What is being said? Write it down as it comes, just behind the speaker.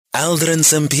Aldrin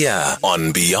Sampear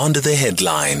on Beyond the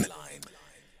Headline.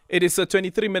 It is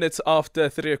 23 minutes after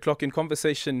 3 o'clock. In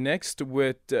conversation next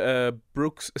with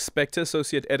Brooks Spector,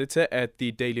 Associate Editor at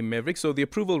the Daily Maverick. So the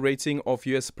approval rating of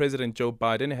U.S. President Joe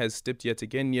Biden has dipped yet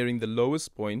again, nearing the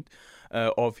lowest point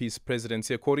of his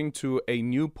presidency. According to a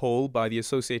new poll by the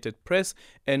Associated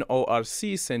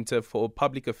Press-NORC Center for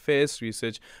Public Affairs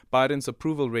Research, Biden's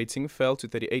approval rating fell to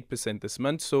 38% this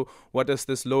month. So what does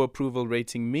this low approval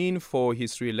rating mean for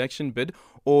his re-election bid?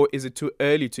 Or is it too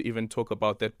early to even talk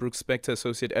about that? Brooks Spector,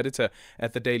 Associate Editor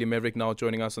at the Daily Maverick, now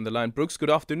joining us on the line. Brooks,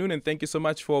 good afternoon, and thank you so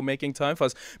much for making time for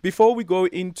us. Before we go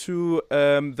into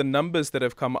the numbers that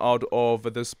have come out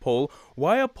of this poll,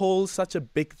 why are polls such a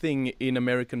big thing in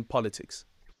American politics?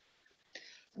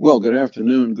 Well, good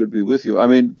afternoon. Good to be with you. I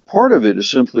mean, part of it is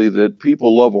simply that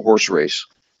people love a horse race.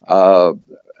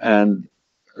 And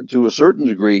to a certain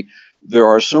degree, there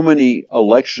are so many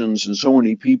elections and so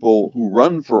many people who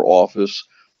run for office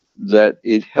that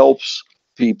it helps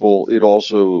people. It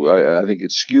also, I think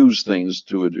it skews things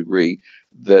to a degree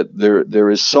that there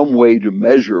is some way to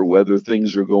measure whether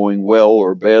things are going well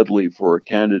or badly for a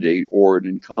candidate or an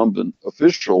incumbent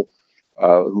official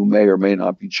who may or may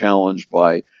not be challenged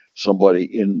by somebody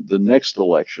in the next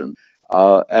election.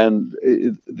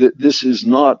 This is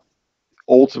not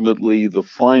ultimately the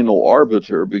final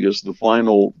arbiter, because the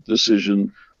final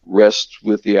decision rests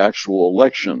with the actual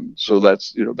election. So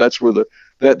that's where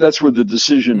the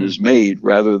decision is made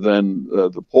rather than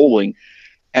the polling.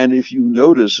 And if you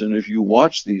notice and if you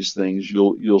watch these things,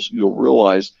 you'll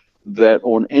realize that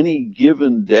on any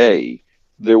given day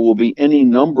there will be any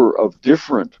number of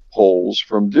different polls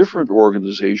from different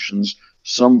organizations,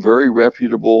 some very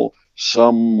reputable,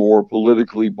 some more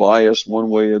politically biased one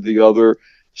way or the other,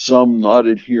 some not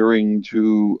adhering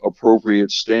to appropriate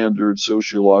standards,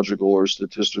 sociological or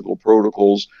statistical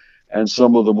protocols, and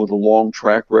some of them with a long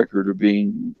track record of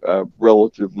being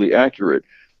relatively accurate.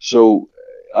 So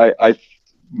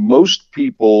most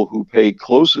people who pay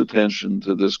close attention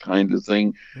to this kind of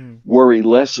thing worry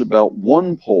less about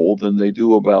one poll than they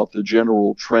do about the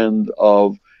general trend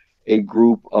of a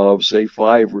group of, say,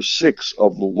 5 or 6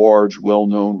 of the large,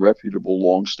 well-known, reputable,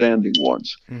 long-standing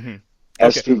ones.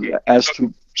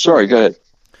 Sorry, go ahead.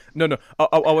 No.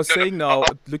 I was saying now,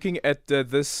 looking at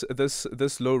this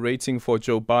low rating for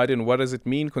Joe Biden, what does it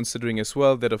mean, considering as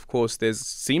well that, of course, there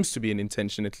seems to be an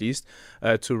intention, at least,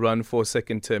 to run for a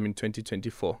second term in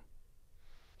 2024?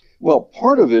 Well,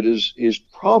 part of it is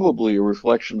probably a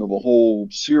reflection of a whole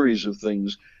series of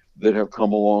things that have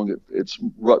come along at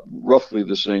roughly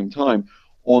the same time.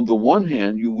 On the one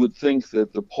hand, you would think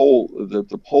that the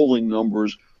polling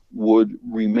numbers would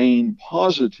remain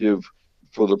positive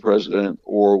for the president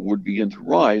or would begin to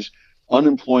rise.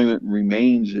 Unemployment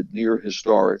remains at near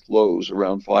historic lows,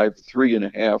 around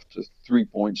 3.5% to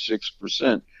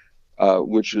 3.6%,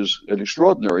 which is an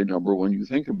extraordinary number when you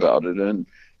think about it. And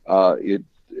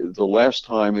the last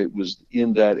time it was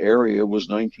in that area was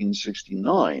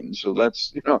 1969. So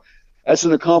that's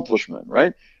an accomplishment,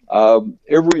 right?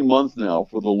 Every month now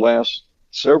for the last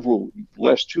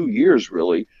 2 years,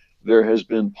 really, there has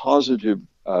been positive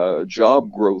job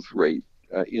growth rate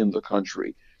in the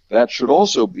country. That should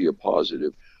also be a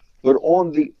positive. But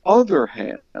on the other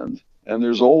hand, and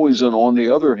there's always an on the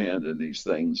other hand in these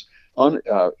things,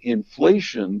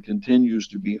 inflation continues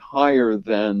to be higher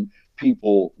than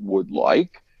people would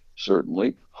like,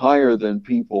 certainly, higher than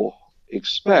people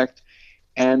expect,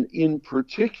 and in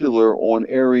particular on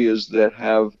areas that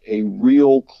have a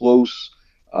real close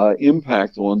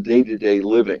impact on day-to-day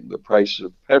living. The price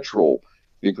of petrol,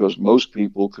 because most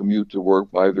people commute to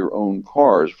work by their own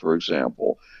cars, for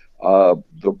example.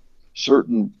 The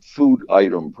certain food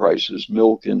item prices,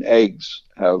 milk and eggs,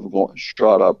 have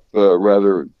shot up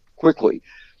rather quickly,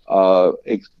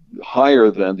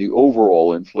 higher than the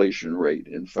overall inflation rate,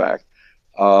 in fact.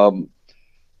 And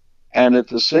at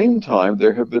the same time,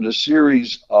 there have been a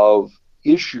series of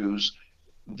issues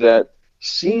that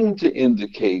seem to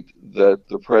indicate that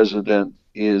the president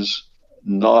is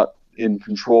not in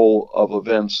control of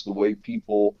events the way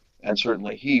people, and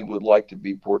certainly he, would like to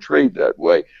be portrayed that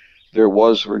way. There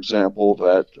was, for example,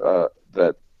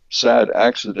 that sad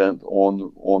accident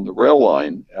on the rail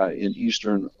line in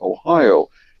eastern Ohio,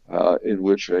 in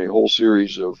which a whole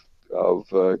series of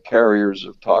carriers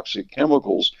of toxic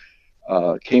chemicals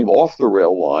came off the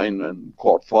rail line and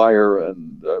caught fire,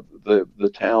 and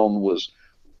the town was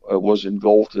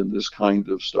engulfed in this kind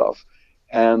of stuff.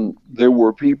 And there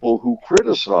were people who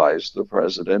criticized the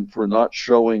president for not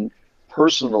showing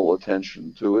personal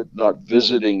attention to it, not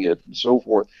visiting it, and so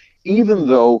forth, even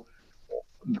though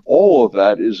all of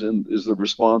that is the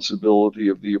responsibility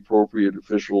of the appropriate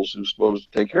officials who are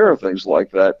supposed to take care of things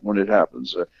like that when it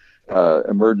happens.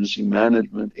 Emergency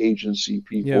management agency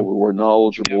people who are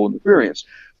knowledgeable and experienced.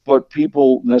 But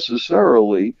people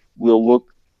necessarily will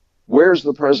look, where's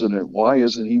the president? Why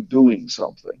isn't he doing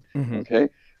something? Okay,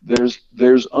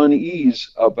 there's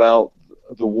unease about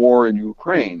the war in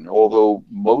Ukraine, although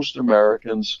most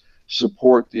Americans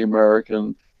support the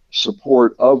American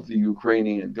support of the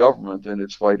Ukrainian government in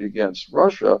its fight against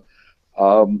Russia.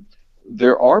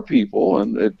 There are people,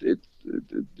 and it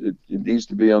needs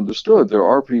to be understood, there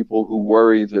are people who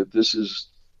worry that this is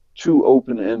too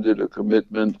open-ended a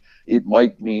commitment. It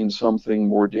might mean something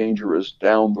more dangerous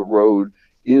down the road.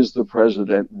 Is the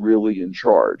president really in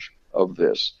charge of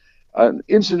this?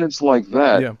 Incidents like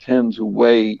that tend to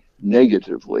weigh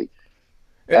negatively.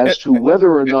 As to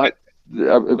whether or not,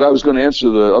 I was going to answer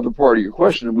the other part of your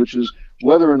question, which is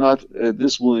whether or not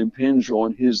this will impinge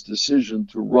on his decision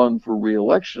to run for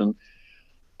re-election.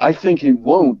 I think it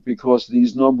won't, because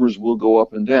these numbers will go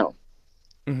up and down.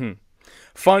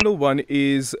 Final one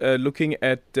is looking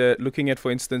at,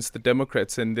 for instance, the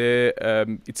Democrats, and there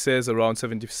it says around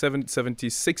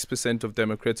 76% of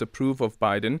Democrats approve of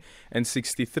Biden, and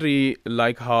 63%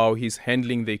 like how he's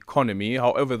handling the economy.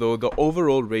 However, though, the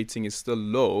overall rating is still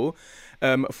low.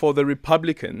 For the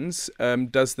Republicans,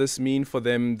 does this mean for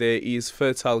them there is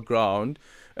fertile ground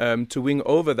to win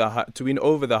over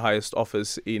the highest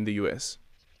office in the U.S.?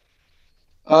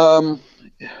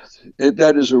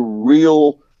 That is a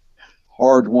real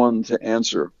hard one to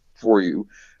answer for you.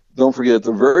 Don't forget,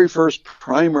 the very first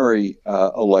primary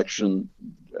election,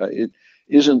 it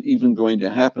isn't even going to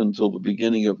happen until the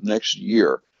beginning of next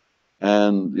year.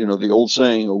 And, you know, the old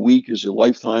saying, a week is a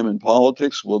lifetime in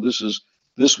politics. Well, this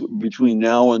between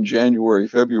now and January,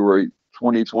 February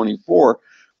 2024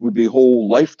 would be whole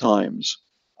lifetimes.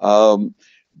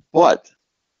 But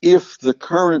if the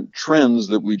current trends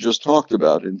that we just talked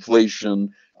about,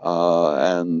 inflation,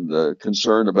 and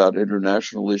concern about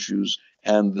international issues,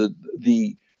 and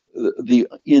the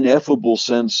ineffable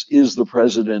sense, is the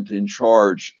president in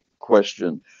charge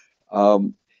question,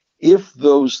 if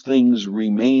those things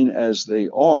remain as they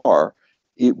are,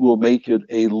 it will make it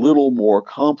a little more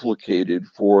complicated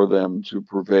for them to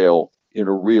prevail in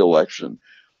a re-election.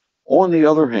 On the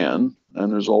other hand,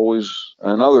 and there's always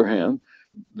another hand,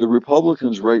 the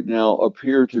Republicans right now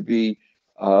appear to be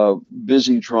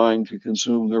busy trying to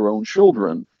consume their own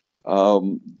children.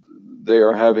 They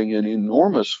are having an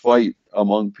enormous fight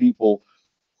among people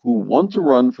who want to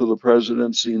run for the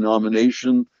presidency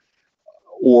nomination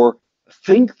or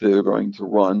think they're going to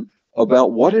run,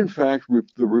 about what in fact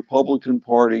the Republican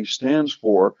Party stands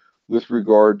for with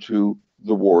regard to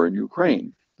the war in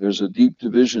Ukraine. There's a deep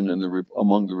division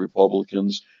among the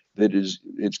Republicans that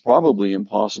it's probably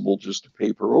impossible just to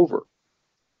paper over.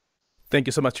 Thank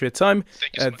you so much for your time.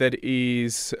 That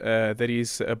is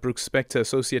Brooks Spector,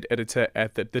 Associate Editor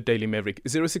at the Daily Maverick.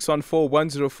 0614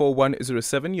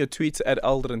 104107. Your tweets at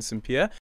Aldrin St. Pierre.